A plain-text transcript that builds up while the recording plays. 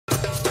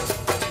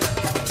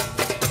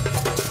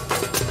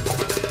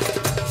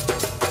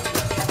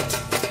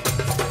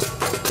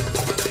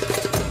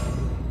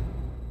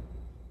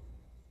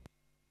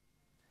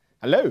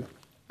Hello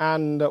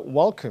and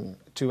welcome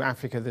to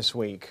Africa This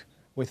Week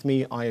with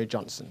me, Ayo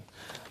Johnson.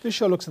 This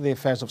show looks at the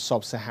affairs of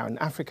sub-Saharan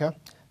Africa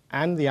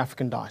and the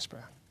African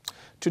diaspora.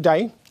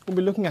 Today, we'll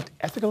be looking at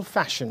ethical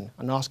fashion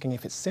and asking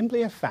if it's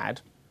simply a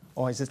fad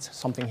or is it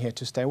something here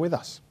to stay with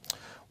us.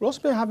 We'll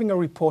also be having a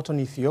report on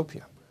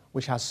Ethiopia,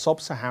 which has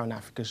sub-Saharan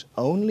Africa's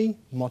only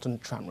modern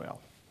tramrail.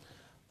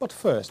 But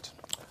first,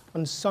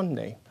 on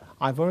Sunday,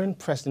 Ivorian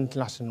President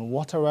Alassane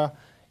Ouattara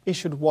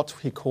issued what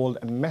he called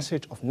a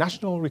message of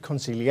national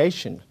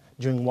reconciliation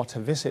during what a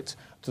visit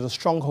to the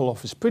stronghold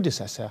of his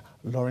predecessor,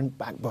 Laurent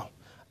Gbagbo,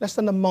 less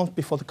than a month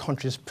before the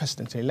country's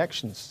presidential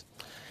elections.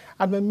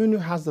 Admin Munu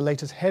has the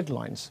latest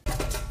headlines.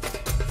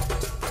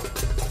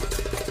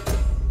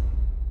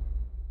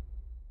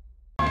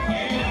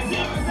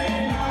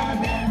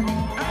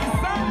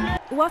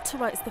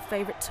 Ouattara is the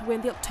favourite to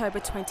win the October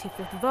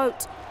 25th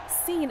vote,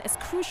 seen as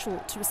crucial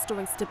to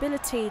restoring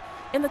stability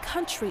in the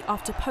country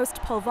after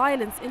post-poll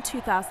violence in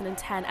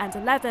 2010 and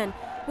 11,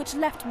 which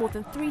left more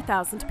than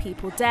 3,000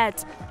 people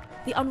dead.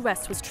 The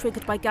unrest was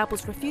triggered by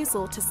Gbagbo's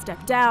refusal to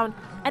step down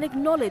and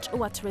acknowledge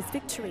Ouattara's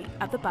victory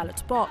at the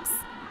ballot box.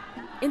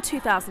 In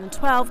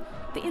 2012,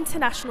 the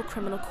International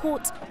Criminal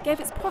Court gave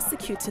its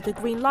prosecutor the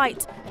green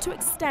light to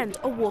extend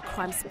a war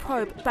crimes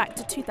probe back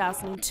to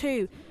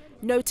 2002,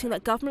 noting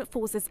that government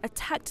forces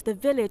attacked the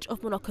village of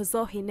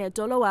Monokozohi near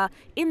Doloa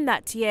in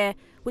that year,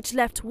 which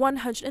left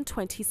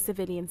 120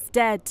 civilians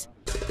dead.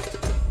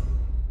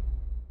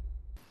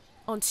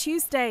 On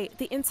Tuesday,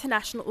 the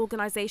International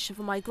Organization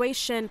for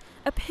Migration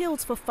appealed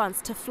for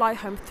funds to fly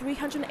home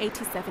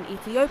 387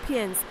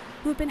 Ethiopians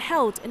who have been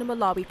held in a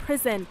Malawi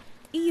prison,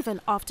 even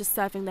after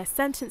serving their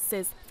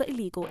sentences for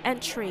illegal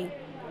entry.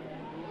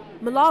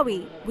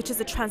 Malawi, which is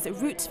a transit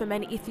route for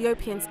many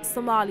Ethiopians,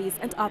 Somalis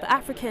and other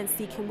Africans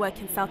seeking work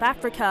in South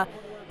Africa,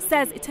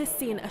 says it has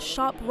seen a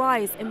sharp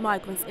rise in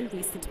migrants in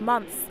recent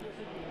months.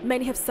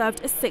 Many have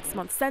served a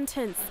 6-month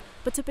sentence,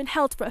 but have been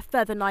held for a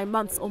further 9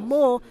 months or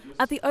more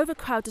at the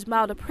overcrowded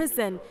Maula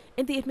prison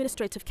in the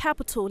administrative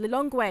capital,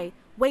 Lilongwe,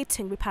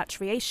 waiting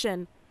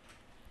repatriation.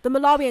 The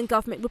Malawian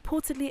government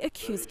reportedly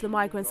accused the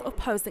migrants of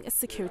posing a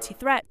security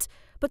threat,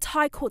 but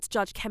High Court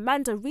Judge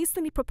Kemanda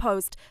recently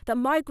proposed that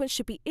migrants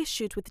should be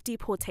issued with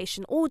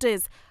deportation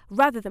orders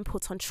rather than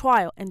put on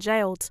trial and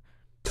jailed.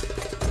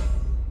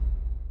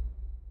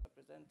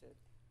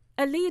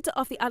 A leader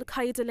of the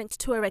Al-Qaeda-linked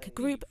Tuareg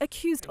group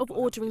accused of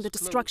ordering the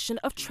destruction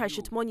of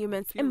treasured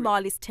monuments in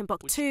Mali's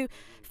Timbuktu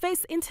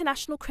faced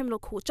International Criminal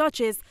Court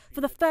judges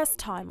for the first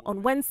time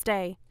on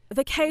Wednesday.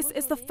 The case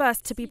is the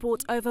first to be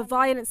brought over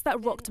violence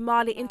that rocked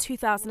Mali in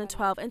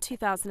 2012 and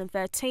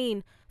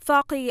 2013.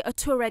 Faqi, a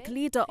Tuareg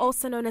leader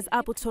also known as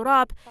Abu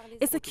Turab,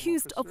 is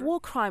accused of war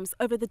crimes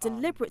over the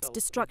deliberate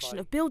destruction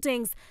of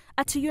buildings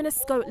at a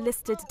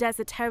UNESCO-listed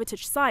desert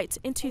heritage site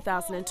in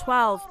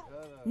 2012.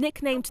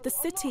 Nicknamed the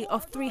City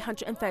of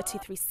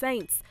 333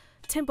 Saints,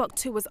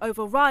 Timbuktu was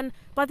overrun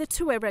by the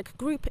Tuareg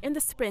group in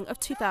the spring of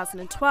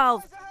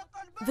 2012.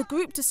 The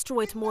group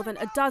destroyed more than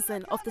a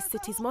dozen of the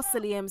city's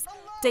mausoleums,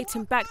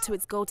 dating back to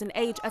its golden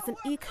age as an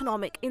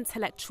economic,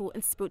 intellectual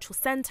and spiritual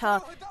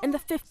centre in the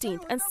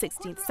 15th and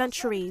 16th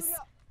centuries.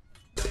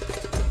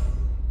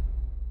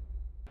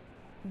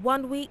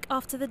 1 week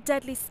after the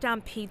deadly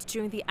stampede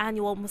during the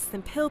annual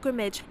Muslim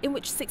pilgrimage, in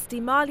which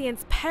 60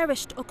 Malians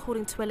perished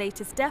according to a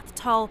latest death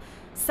toll,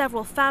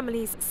 several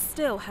families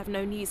still have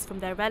no news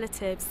from their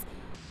relatives.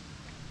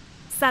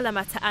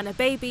 Salamata Anna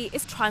Baby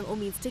is trying all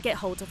means to get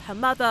hold of her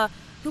mother,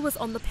 who was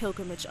on the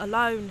pilgrimage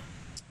alone.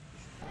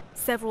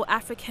 Several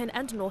African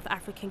and North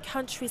African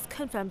countries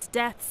confirmed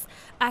deaths,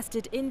 as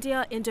did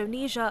India,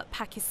 Indonesia,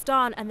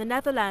 Pakistan and the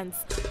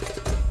Netherlands.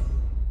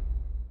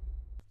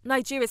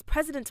 Nigeria's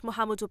President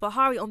Muhammadu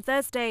Buhari on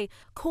Thursday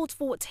called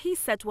for what he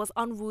said was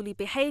unruly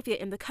behaviour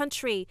in the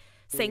country,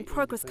 saying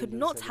progress could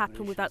not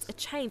happen without a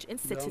change in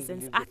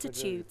citizens'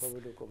 attitudes.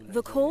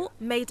 The call,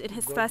 made in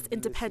his first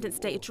Independence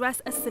Day address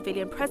as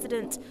civilian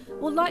president,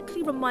 will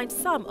likely remind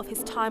some of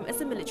his time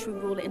as a military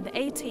ruler in the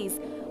 80s,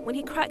 when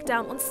he cracked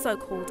down on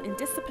so-called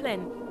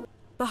indiscipline.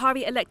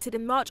 Buhari, elected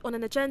in March on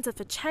an agenda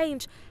for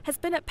change, has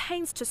been at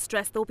pains to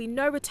stress there will be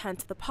no return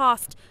to the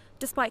past,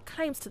 despite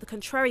claims to the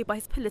contrary by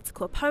his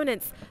political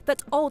opponents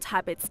that old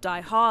habits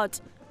die hard.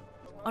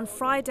 On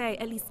Friday,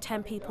 at least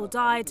 10 people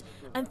died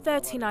and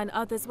 39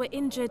 others were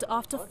injured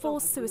after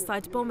 4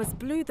 suicide bombers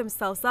blew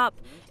themselves up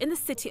in the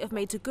city of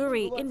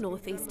Maiduguri in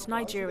northeast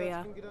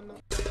Nigeria.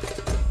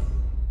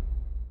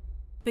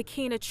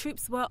 Burkina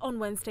troops were on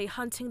Wednesday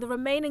hunting the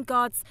remaining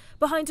guards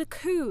behind a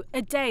coup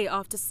a day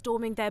after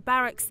storming their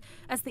barracks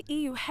as the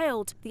EU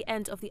hailed the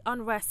end of the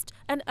unrest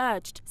and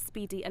urged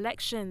speedy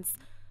elections.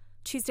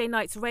 Tuesday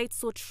night's raid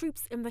saw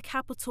troops in the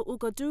capital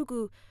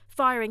Ouagadougou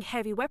firing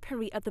heavy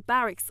weaponry at the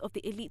barracks of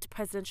the elite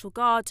presidential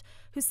guard,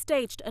 who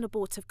staged an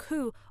abortive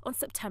coup on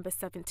September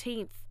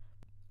 17th.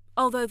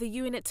 Although the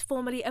unit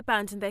formally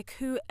abandoned their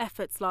coup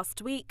efforts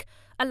last week,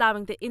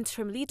 allowing the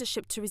interim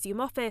leadership to resume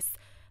office,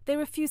 they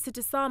refused to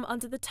disarm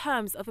under the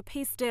terms of a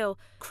peace deal,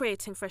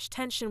 creating fresh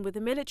tension with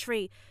the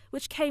military,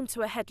 which came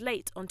to a head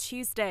late on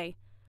Tuesday.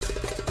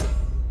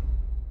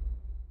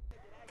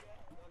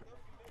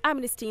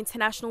 Amnesty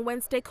International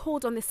Wednesday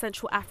called on the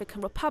Central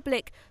African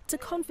Republic to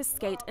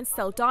confiscate and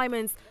sell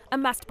diamonds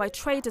amassed by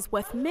traders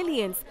worth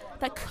millions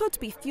that could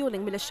be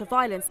fueling militia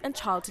violence and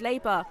child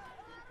labour.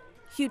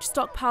 Huge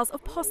stockpiles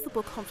of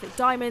possible conflict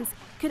diamonds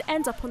could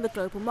end up on the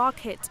global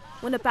market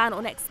when a ban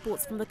on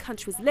exports from the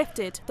country is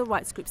lifted, the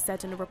rights group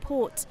said in a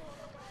report.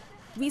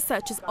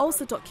 Researchers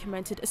also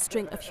documented a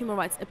string of human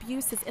rights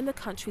abuses in the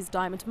country's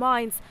diamond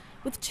mines,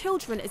 with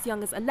children as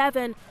young as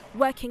 11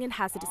 working in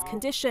hazardous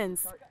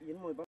conditions.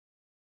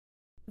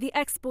 The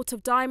export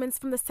of diamonds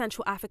from the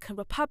Central African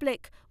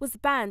Republic was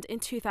banned in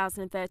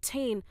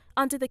 2013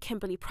 under the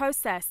Kimberley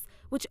Process,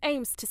 which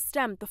aims to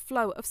stem the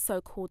flow of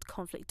so-called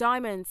conflict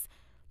diamonds.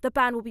 The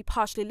ban will be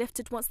partially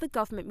lifted once the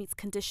government meets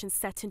conditions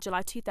set in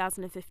July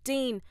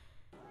 2015.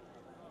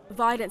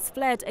 Violence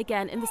flared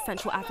again in the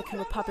Central African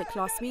Republic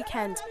last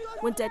weekend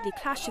when deadly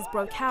clashes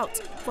broke out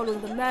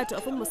following the murder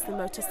of a Muslim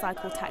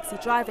motorcycle taxi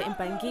driver in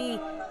Bangui.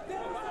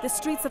 The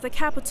streets of the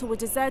capital were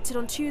deserted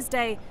on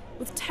Tuesday,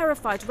 with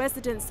terrified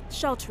residents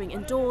sheltering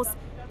indoors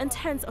and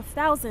tens of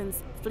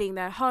thousands fleeing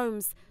their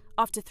homes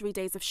after 3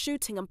 days of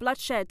shooting and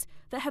bloodshed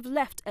that have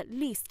left at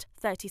least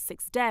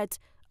 36 dead,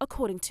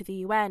 according to the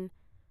UN.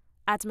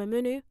 Adama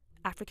Munu,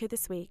 Africa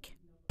This Week.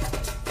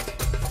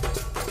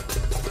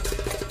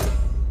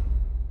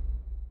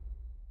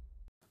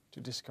 To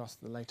discuss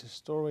the latest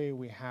story,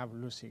 we have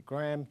Lucy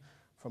Graham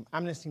from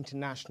Amnesty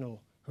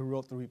International, who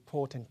wrote the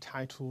report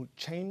entitled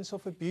Chains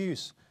of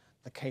Abuse,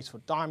 the case for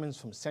diamonds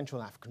from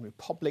Central African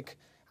Republic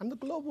and the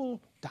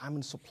global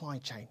diamond supply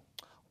chain.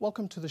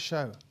 Welcome to the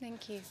show.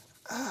 Thank you.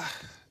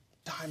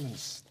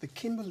 Diamonds. The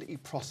Kimberley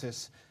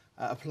Process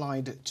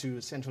applied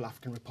to Central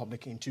African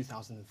Republic in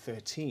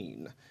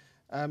 2013.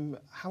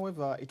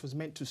 However, it was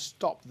meant to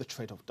stop the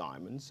trade of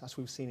diamonds. As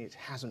we've seen, it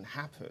hasn't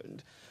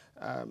happened.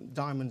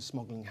 Diamond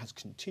smuggling has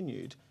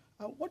continued.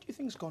 What do you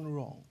think has gone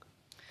wrong?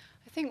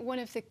 I think one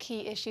of the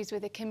key issues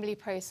with the Kimberley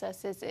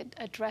Process is it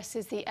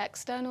addresses the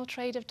external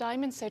trade of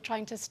diamonds, so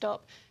trying to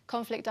stop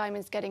conflict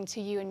diamonds getting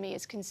to you and me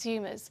as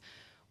consumers.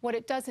 What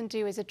it doesn't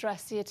do is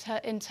address the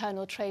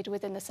internal trade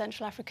within the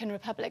Central African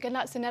Republic, and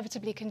that's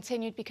inevitably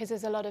continued because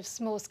there's a lot of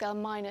small-scale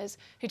miners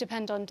who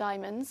depend on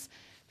diamonds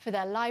for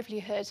their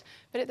livelihood.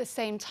 But at the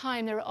same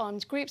time, there are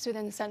armed groups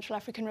within the Central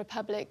African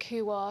Republic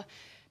who are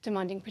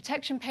demanding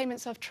protection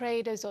payments of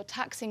traders or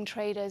taxing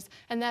traders,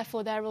 and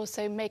therefore they're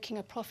also making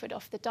a profit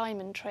off the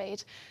diamond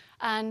trade.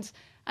 And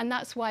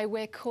that's why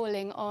we're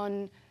calling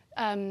on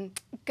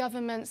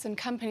governments and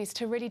companies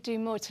to really do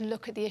more to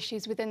look at the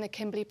issues within the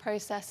Kimberley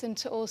Process and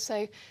to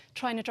also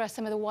try and address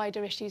some of the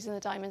wider issues in the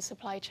diamond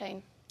supply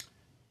chain.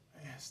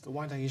 Yes, the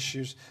wider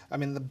issues. I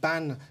mean, the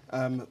ban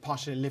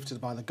partially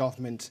lifted by the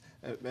government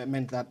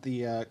meant that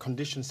the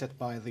conditions set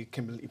by the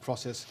Kimberley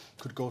Process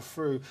could go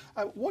through.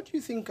 What do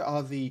you think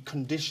are the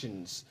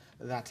conditions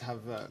that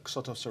have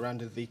sort of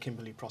surrounded the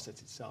Kimberley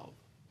Process itself?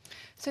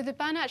 So the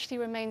ban actually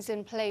remains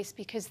in place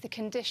because the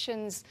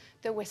conditions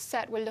that were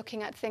set were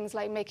looking at things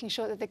like making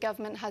sure that the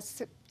government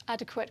has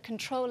adequate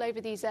control over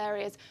these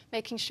areas,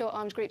 making sure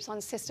armed groups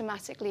aren't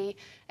systematically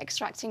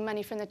extracting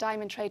money from the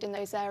diamond trade in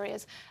those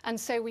areas. And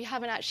so we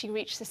haven't actually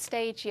reached the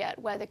stage yet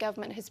where the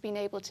government has been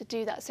able to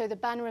do that. So the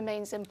ban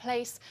remains in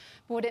place.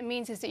 But what it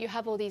means is that you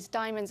have all these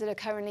diamonds that are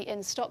currently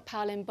in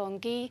stockpile in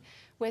Bangui.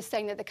 We're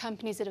saying that the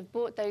companies that have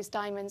bought those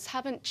diamonds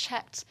haven't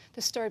checked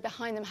the story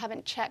behind them,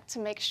 haven't checked to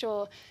make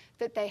sure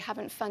that they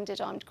haven't funded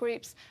armed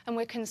groups. And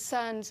we're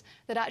concerned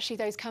that actually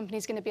those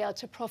companies are going to be able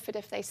to profit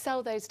if they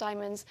sell those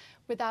diamonds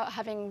without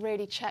having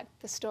really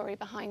checked the story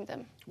behind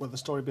them. Well, the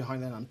story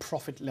behind them and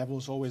profit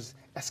levels always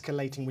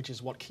escalating, which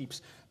is what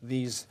keeps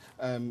these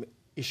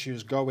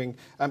issues going.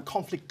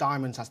 Conflict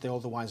diamonds, as they're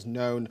otherwise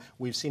known,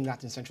 we've seen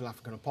that in Central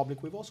African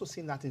Republic. We've also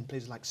seen that in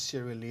places like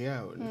Sierra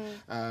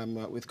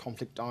Leone with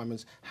conflict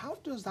diamonds. How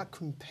does that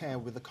compare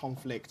with the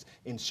conflict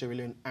in Sierra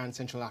Leone and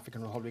Central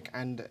African Republic,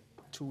 and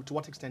to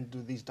what extent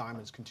do these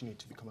diamonds continue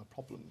to become a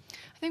problem?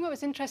 I think what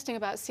was interesting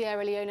about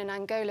Sierra Leone and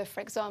Angola,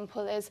 for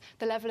example, is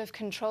the level of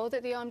control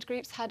that the armed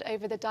groups had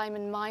over the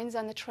diamond mines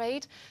and the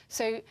trade.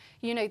 So,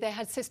 you know, they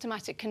had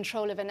systematic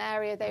control of an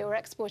area, they were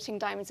exporting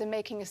diamonds and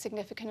making a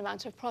significant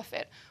amount of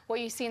profit. What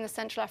you see in the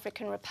Central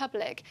African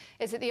Republic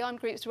is that the armed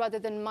groups, rather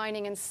than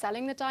mining and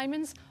selling the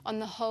diamonds, on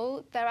the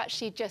whole, they're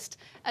actually just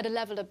at a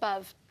level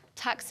above,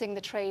 taxing the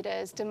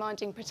traders,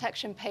 demanding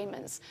protection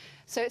payments.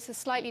 So it's a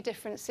slightly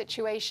different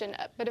situation,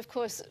 but of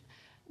course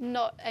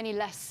not any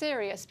less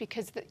serious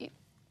because,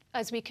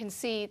 as we can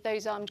see,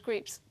 those armed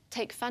groups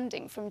take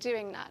funding from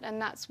doing that, and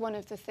that's one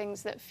of the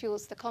things that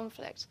fuels the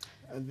conflict.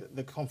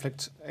 The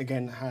conflict,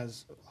 again,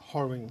 has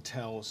harrowing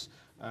tales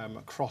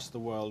across the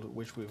world,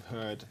 which we've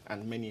heard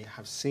and many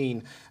have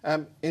seen.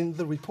 In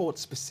the report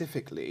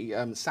specifically,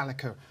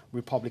 Salaka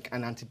Republic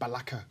and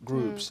anti-Balaka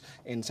groups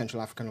in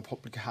Central African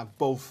Republic have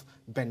both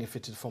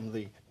benefited from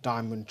the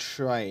diamond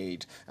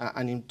trade.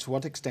 To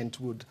what extent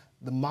would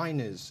the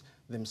miners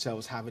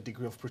themselves have a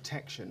degree of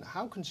protection?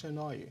 How concerned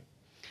are you?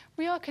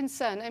 We are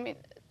concerned. I mean,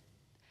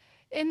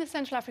 In the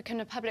Central African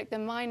Republic, the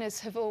miners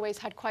have always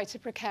had quite a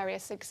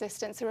precarious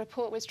existence. The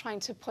report was trying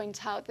to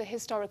point out the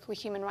historical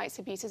human rights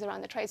abuses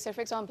around the trade. So,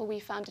 for example, we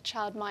found a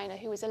child miner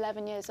who was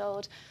 11 years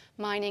old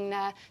mining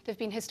there. There have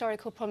been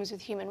historical problems with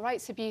human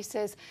rights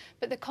abuses,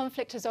 but the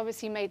conflict has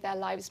obviously made their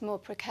lives more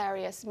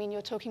precarious. I mean,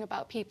 you're talking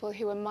about people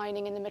who are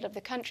mining in the middle of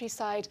the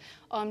countryside,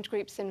 armed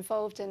groups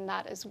involved in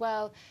that as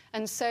well.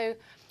 And so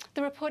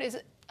the report is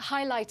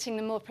highlighting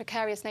the more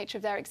precarious nature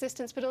of their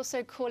existence, but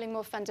also calling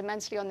more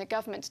fundamentally on the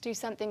government to do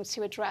something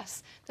to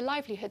address the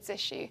livelihoods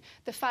issue.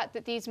 The fact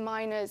that these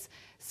miners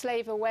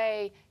slave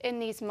away in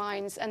these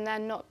mines and they're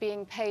not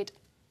being paid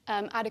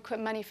adequate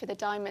money for the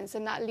diamonds,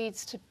 and that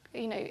leads to,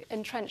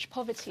 entrenched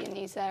poverty in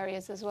these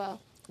areas as well.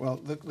 Well,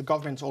 the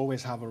governments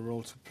always have a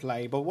role to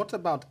play, but what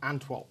about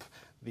Antwerp,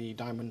 the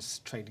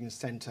diamonds trading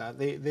centre?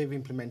 They've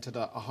implemented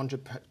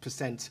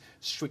 100%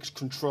 strict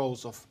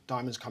controls of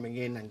diamonds coming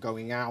in and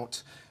going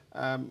out.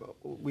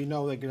 We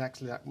know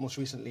exactly that most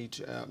recently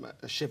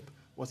a ship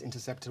was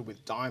intercepted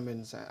with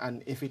diamonds,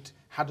 and if it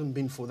hadn't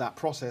been for that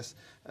process,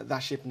 that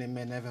ship may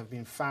never have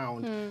been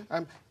found.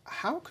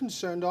 How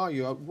concerned are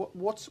you?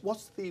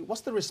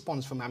 What's the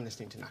response from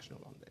Amnesty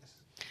International on this?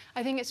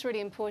 I think it's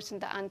really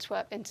important that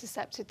Antwerp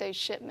intercepted those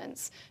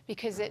shipments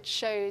because it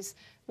shows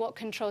what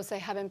controls they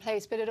have in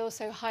place, but it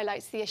also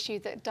highlights the issue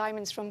that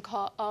diamonds from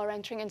Qatar are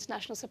entering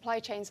international supply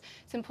chains.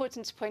 It's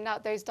important to point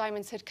out those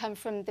diamonds had come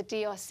from the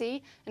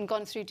DRC and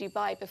gone through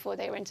Dubai before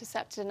they were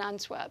intercepted in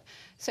Antwerp.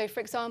 So,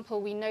 for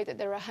example, we know that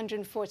there are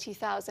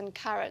 140,000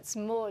 carats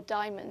more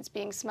diamonds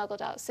being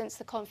smuggled out since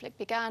the conflict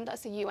began.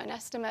 That's a UN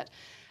estimate.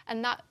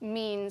 And that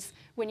means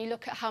when you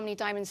look at how many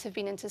diamonds have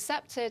been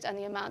intercepted and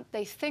the amount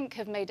they think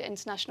have made it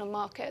international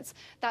markets,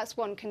 that's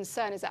one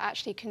concern, is that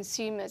actually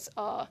consumers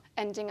are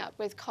ending up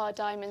with car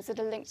diamonds that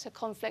are linked to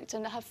conflict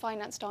and that have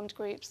financed armed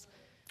groups.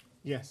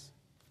 Yes,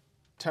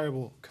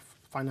 terrible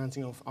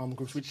financing of armed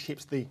groups, which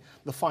keeps the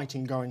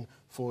fighting going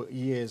for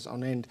years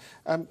on end.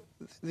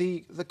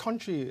 The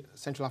country,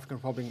 Central African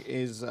Republic,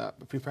 is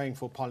preparing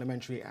for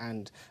parliamentary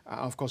and,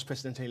 of course,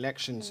 presidential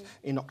elections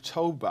in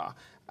October.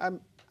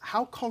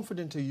 How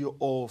confident are you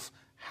of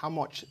how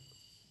much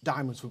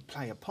diamonds will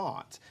play a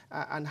part,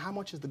 and how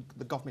much is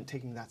the government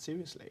taking that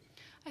seriously?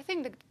 I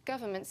think the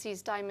government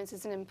sees diamonds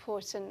as an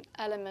important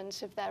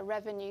element of their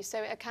revenue.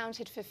 So it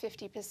accounted for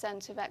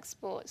 50% of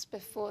exports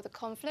before the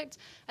conflict,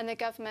 and the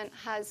government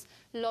has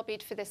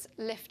lobbied for this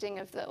lifting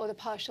of the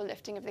partial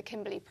lifting of the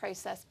Kimberley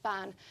Process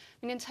ban.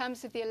 I mean, in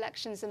terms of the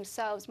elections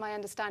themselves, my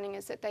understanding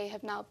is that they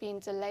have now been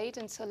delayed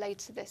until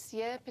later this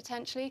year,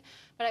 potentially.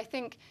 But I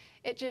think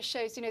it just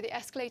shows, the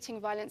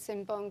escalating violence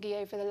in Bangui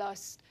over the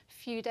last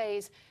few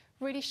days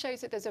really shows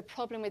that there's a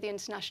problem with the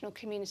international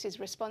community's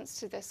response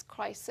to this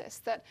crisis,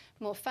 that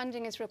more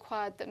funding is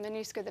required, that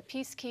MONUSCO, the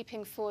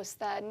peacekeeping force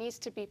there, needs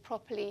to be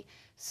properly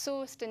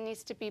sourced and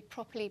needs to be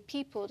properly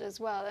peopled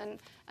as well.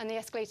 And the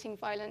escalating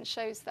violence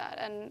shows that.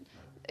 And,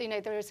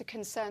 there is a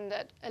concern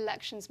that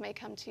elections may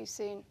come too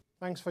soon.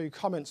 Thanks for your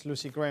comments,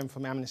 Lucy Graham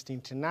from Amnesty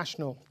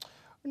International.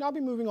 We'll now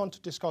be moving on to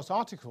discuss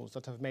articles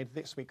that have made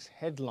this week's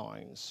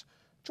headlines.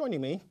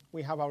 Joining me,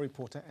 we have our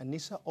reporter,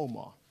 Anissa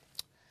Omar.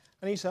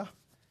 Anissa,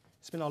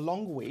 it's been a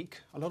long week,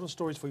 a lot of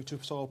stories for you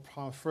to sort of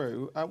power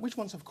through. Which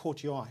ones have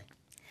caught your eye?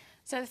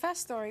 So the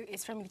first story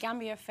is from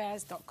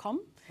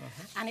GambiaAffairs.com,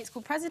 and it's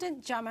called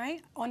President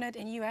Jammeh Honoured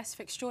in US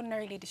for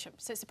Extraordinary Leadership.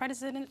 So it's the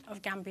President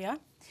of Gambia,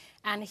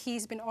 and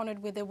he's been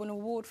honoured with an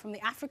award from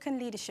the African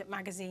Leadership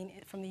magazine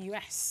from the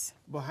US.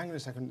 Well, hang on a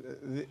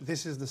second.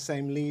 This is the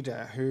same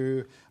leader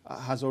who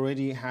has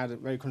already had a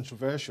very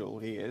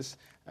controversial years.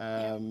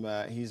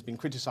 He's been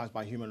criticised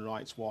by Human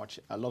Rights Watch.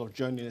 A lot of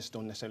journalists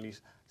don't necessarily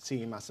see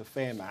him as a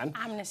fair man.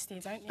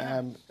 Amnesty, don't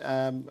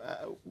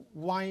you?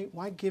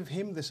 Why give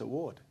him this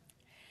award?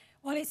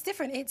 Well, it's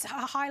different. It's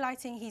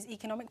highlighting his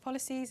economic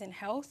policies in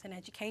health and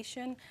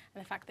education,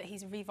 and the fact that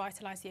he's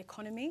revitalised the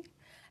economy.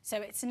 So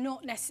it's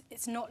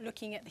not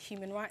looking at the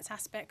human rights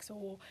aspects,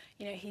 or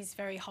he's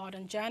very hard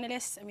on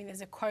journalists. I mean, there's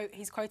a quote.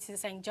 He's quoted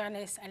as saying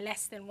journalists are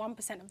less than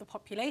 1% of the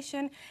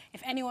population.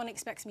 If anyone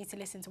expects me to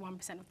listen to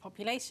 1% of the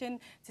population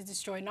to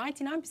destroy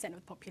 99% of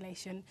the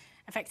population,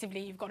 effectively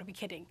you've got to be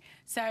kidding.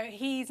 So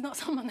he's not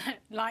someone that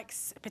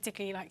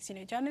particularly likes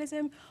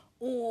journalism,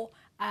 or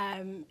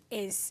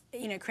is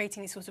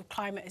creating this sort of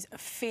climate of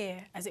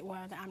fear, as it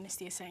were, that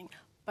Amnesty is saying.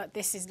 But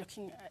this is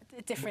looking at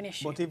a different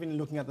issue. But even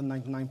looking at the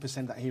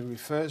 99% that he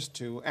refers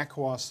to,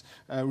 ECOWAS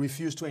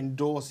refused to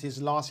endorse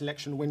his last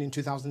election win in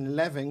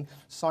 2011,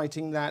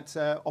 citing that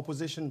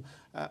opposition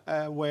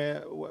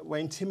were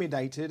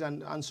intimidated,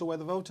 and so were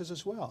the voters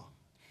as well.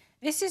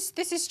 This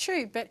is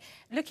true, but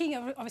looking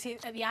obviously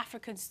at the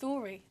African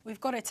story,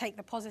 we've got to take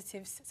the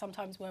positives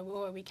sometimes where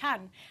we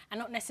can, and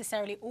not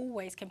necessarily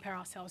always compare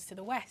ourselves to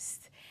the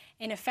West.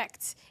 In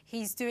effect,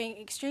 he's doing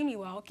extremely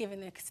well given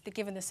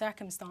the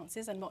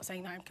circumstances. I'm not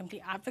saying that I'm a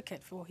complete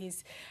advocate for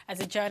his as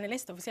a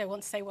journalist. Obviously, I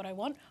want to say what I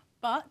want,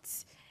 but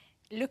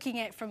looking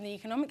at it from the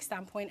economic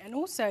standpoint, and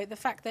also the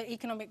fact that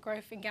economic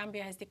growth in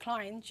Gambia has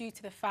declined due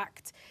to the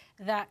fact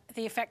that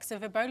the effects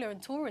of Ebola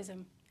and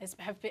tourism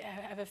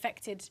have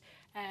affected,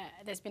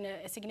 there's been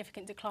a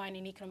significant decline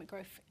in economic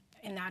growth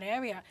in that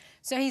area.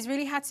 So he's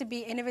really had to be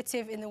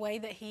innovative in the way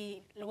that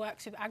he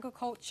works with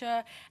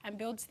agriculture and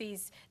builds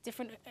these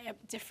different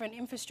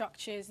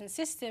infrastructures and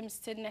systems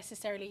to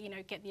necessarily, you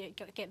know, get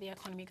the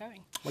economy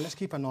going. Well, let's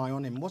keep an eye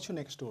on him. What's your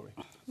next story?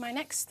 My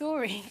next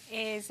story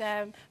is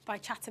by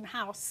Chatham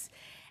House,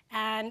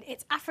 and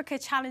it's Africa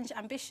Challenge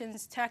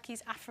Ambitions,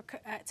 Turkey's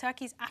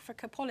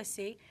Africa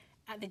policy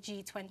at the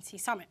G20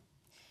 summit.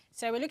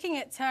 So we're looking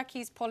at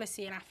Turkey's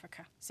policy in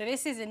Africa. So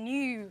this is a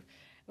new.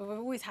 We've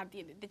always had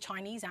the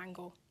Chinese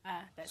angle.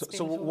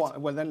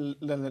 Well, then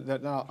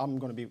now I'm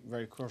going to be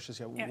very cautious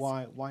here. Yes.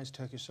 Why is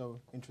Turkey so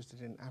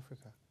interested in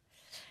Africa?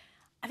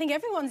 I think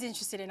everyone's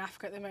interested in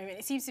Africa at the moment.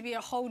 It seems to be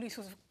a whole new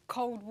sort of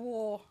Cold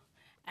War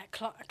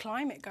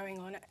climate going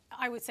on.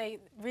 I would say,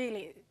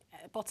 really,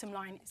 bottom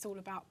line, it's all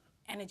about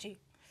energy.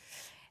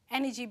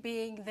 Energy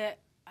being that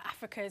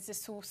Africa is a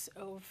source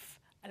of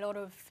a lot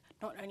of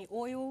not only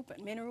oil, but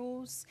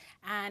minerals.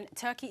 And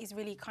Turkey is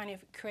really kind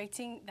of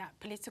creating that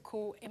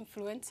political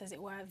influence, as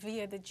it were,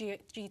 via the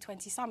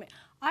G20 summit.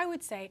 I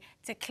would say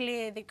to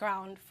clear the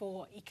ground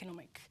for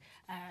economic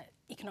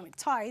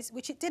ties,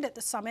 which it did at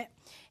the summit.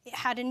 It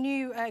had a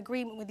new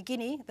agreement with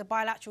Guinea, the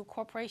bilateral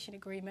cooperation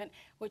agreement,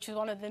 which was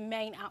one of the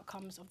main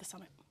outcomes of the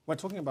summit. We're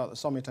talking about the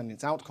summit and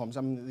its outcomes.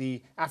 I mean,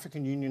 the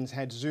African Union's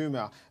head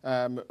Zuma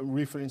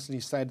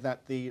recently said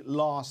that the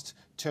last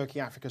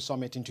Turkey-Africa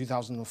summit in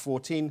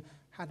 2014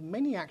 had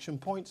many action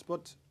points,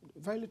 but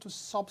very little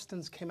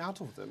substance came out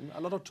of them.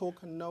 A lot of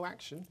talk and no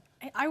action.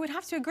 I would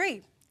have to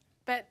agree,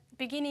 but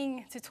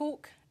beginning to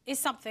talk is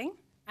something.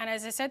 And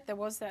as I said, there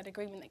was that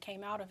agreement that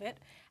came out of it.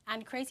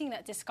 And creating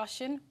that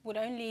discussion would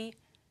only,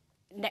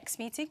 next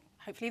meeting,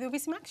 hopefully there'll be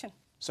some action.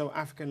 So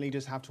African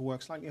leaders have to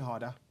work slightly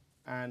harder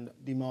and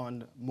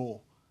demand more.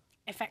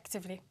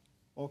 Effectively.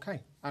 Okay,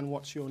 and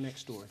what's your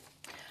next story?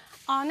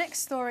 Our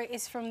next story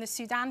is from the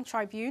Sudan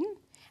Tribune,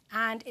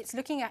 and it's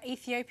looking at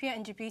Ethiopia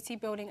and Djibouti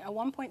building a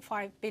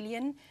 1.5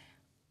 billion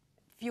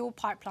fuel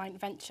pipeline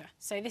venture.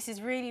 So this is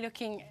really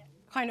looking,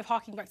 kind of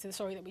harking back to the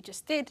story that we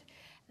just did,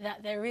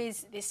 that there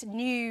is this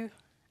new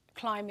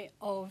climate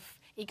of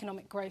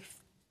economic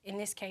growth, in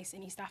this case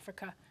in East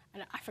Africa,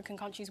 and African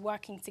countries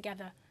working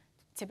together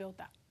to build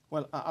that.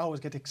 Well, I always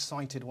get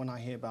excited when I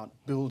hear about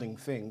building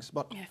things,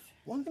 but Yes.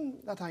 One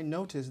thing that I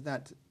noticed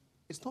that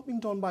it's not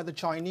been done by the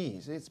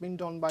Chinese, it's been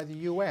done by the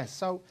US.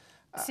 So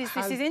This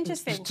is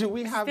interesting. Do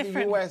we This is have the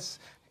different. US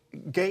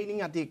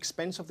gaining at the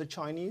expense of the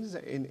Chinese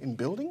in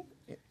building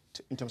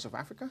in terms of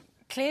Africa?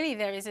 Clearly,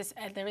 there's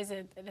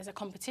a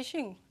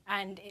competition,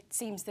 and it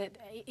seems that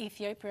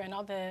Ethiopia and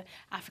other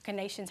African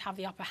nations have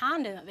the upper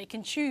hand, and that they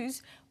can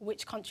choose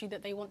which country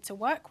that they want to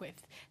work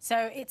with.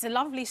 So it's a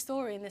lovely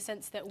story in the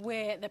sense that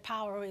the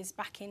power is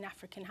back in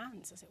African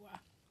hands, as it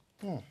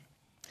were.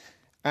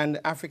 And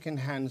African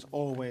hands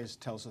always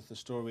tells us the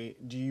story.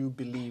 Do you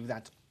believe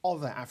that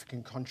other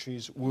African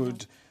countries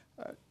would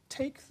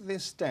take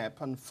this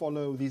step and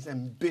follow these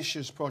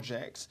ambitious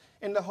projects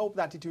in the hope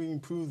that it will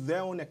improve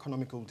their own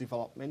economical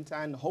development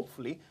and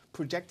hopefully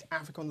project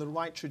Africa on the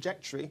right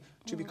trajectory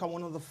to become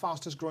one of the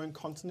fastest growing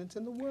continents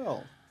in the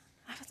world?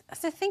 I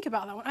have to think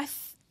about that one.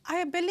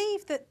 I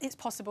believe that it's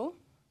possible,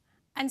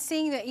 and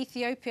seeing that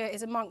Ethiopia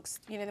is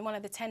amongst one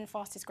of the 10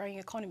 fastest growing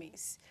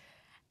economies,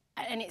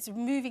 and it's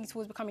moving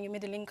towards becoming a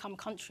middle-income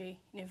country,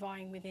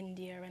 vying with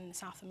India and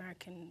South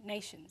American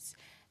nations,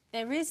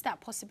 there is that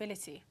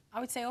possibility. I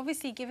would say,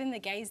 obviously, given the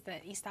gaze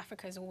that East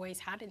Africa has always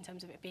had in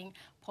terms of it being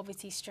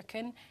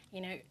poverty-stricken,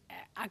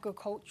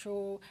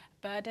 agricultural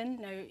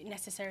burden, no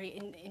necessary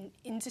in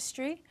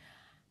industry,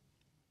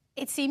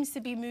 it seems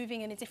to be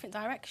moving in a different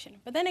direction.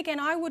 But then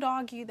again, I would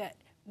argue that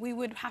we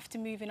would have to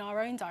move in our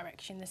own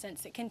direction, in the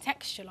sense that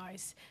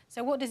contextualise.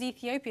 So what does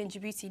Ethiopia and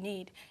Djibouti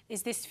need?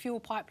 Is this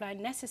fuel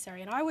pipeline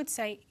necessary? And I would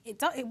say it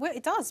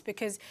does,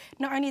 because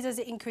not only does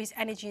it increase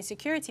energy and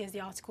security, as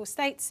the article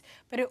states,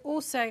 but it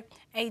also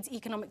aids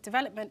economic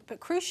development, but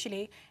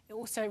crucially, it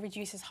also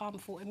reduces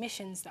harmful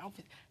emissions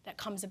that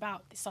comes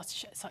about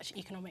such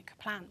economic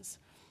plans.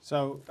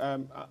 So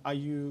are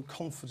you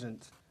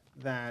confident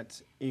that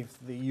if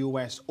the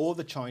US or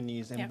the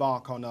Chinese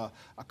embark on a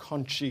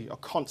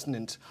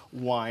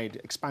continent-wide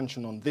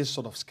expansion on this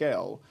sort of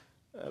scale,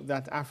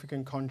 that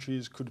African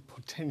countries could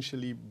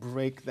potentially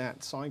break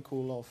that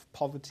cycle of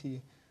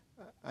poverty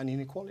and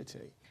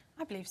inequality?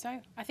 I believe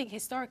so. I think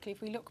historically,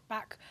 if we look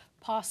back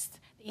past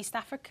the East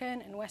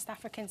African and West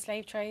African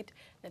slave trade,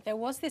 that there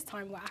was this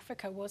time where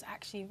Africa was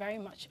actually very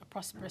much a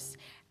prosperous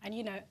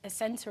and, a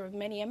centre of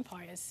many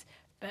empires.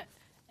 But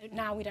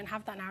now we don't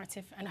have that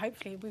narrative, and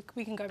hopefully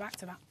we can go back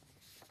to that.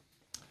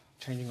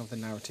 Changing of the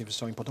narrative is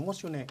so important.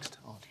 What's your next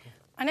article?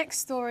 Our next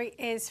story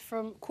is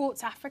from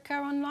Quartz Africa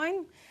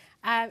online,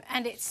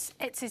 and it's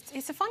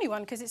a funny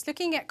one because it's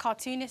looking at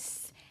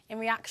cartoonists in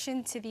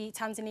reaction to the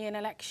Tanzanian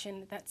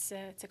election that's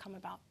to come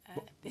about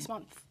this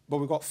month. But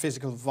we've got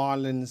physical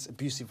violence,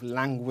 abusive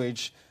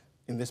language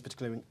in this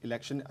particular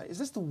election. Is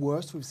this the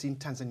worst we've seen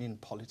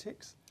Tanzanian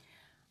politics?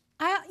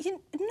 No,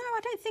 I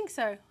don't think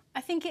so. I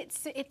think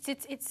it's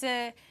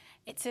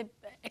it's a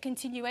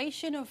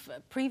continuation of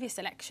previous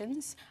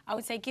elections. I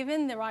would say,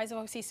 given the rise of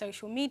obviously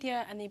social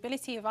media and the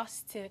ability of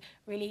us to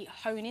really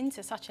hone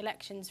into such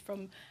elections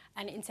from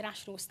an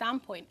international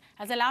standpoint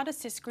has allowed us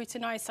to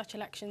scrutinise such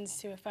elections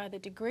to a further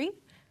degree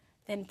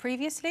than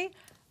previously.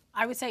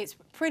 I would say it's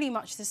pretty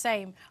much the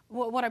same.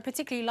 What I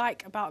particularly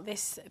like about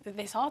this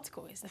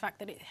article is the fact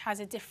that it has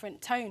a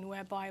different tone,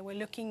 whereby we're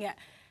looking at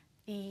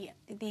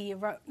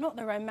not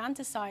the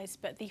romanticised,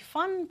 but the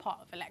fun part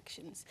of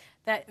elections,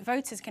 that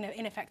voters can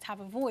in effect have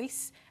a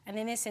voice, and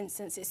in this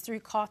instance it's through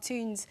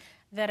cartoons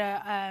that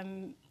are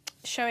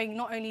showing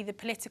not only the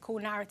political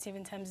narrative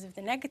in terms of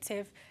the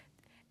negative,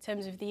 in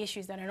terms of the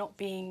issues that are not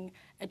being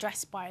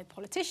addressed by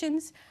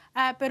politicians,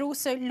 but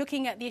also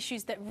looking at the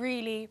issues that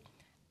really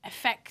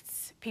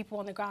affects people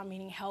on the ground,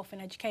 meaning health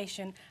and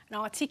education, and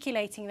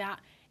articulating that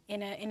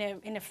in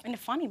a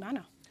funny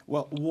manner.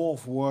 Well, war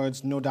of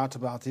words, no doubt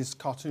about this.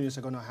 Cartoonists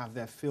are going to have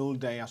their field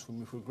day as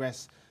we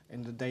progress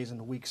in the days and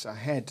the weeks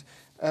ahead.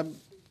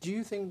 Do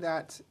you think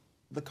that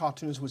the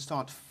cartoonists would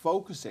start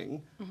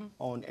focusing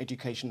on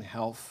education,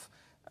 health,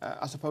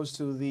 as opposed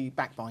to the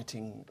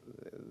backbiting,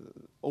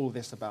 all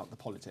this about the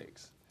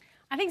politics?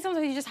 I think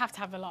sometimes you just have to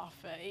have a laugh.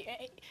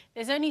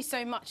 There's only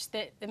so much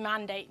that the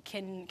mandate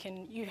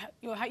you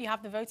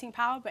have the voting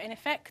power, but in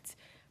effect,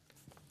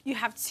 you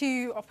have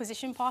two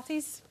opposition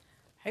parties,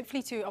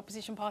 hopefully two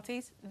opposition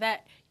parties,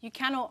 that you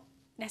cannot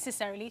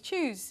necessarily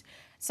choose.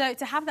 So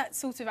to have that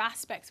sort of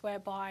aspect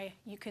whereby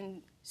you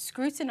can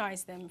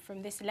scrutinise them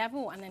from this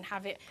level and then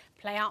have it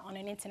play out on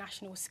an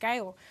international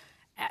scale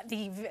at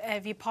the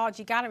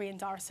Vipaji Gallery in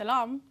Dar es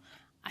Salaam,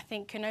 I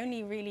think can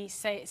only really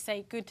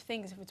say good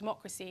things for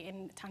democracy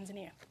in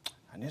Tanzania.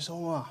 Anis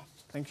Omar,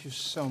 thank you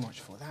so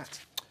much for that.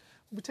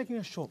 We'll be taking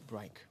a short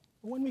break.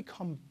 When we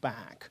come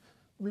back,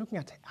 we're looking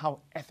at how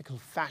ethical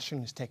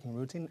fashion is taking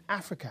root in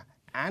Africa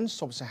and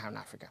sub-Saharan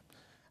Africa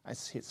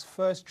as its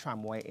first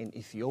tramway in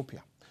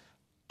Ethiopia.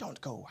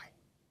 Don't go away.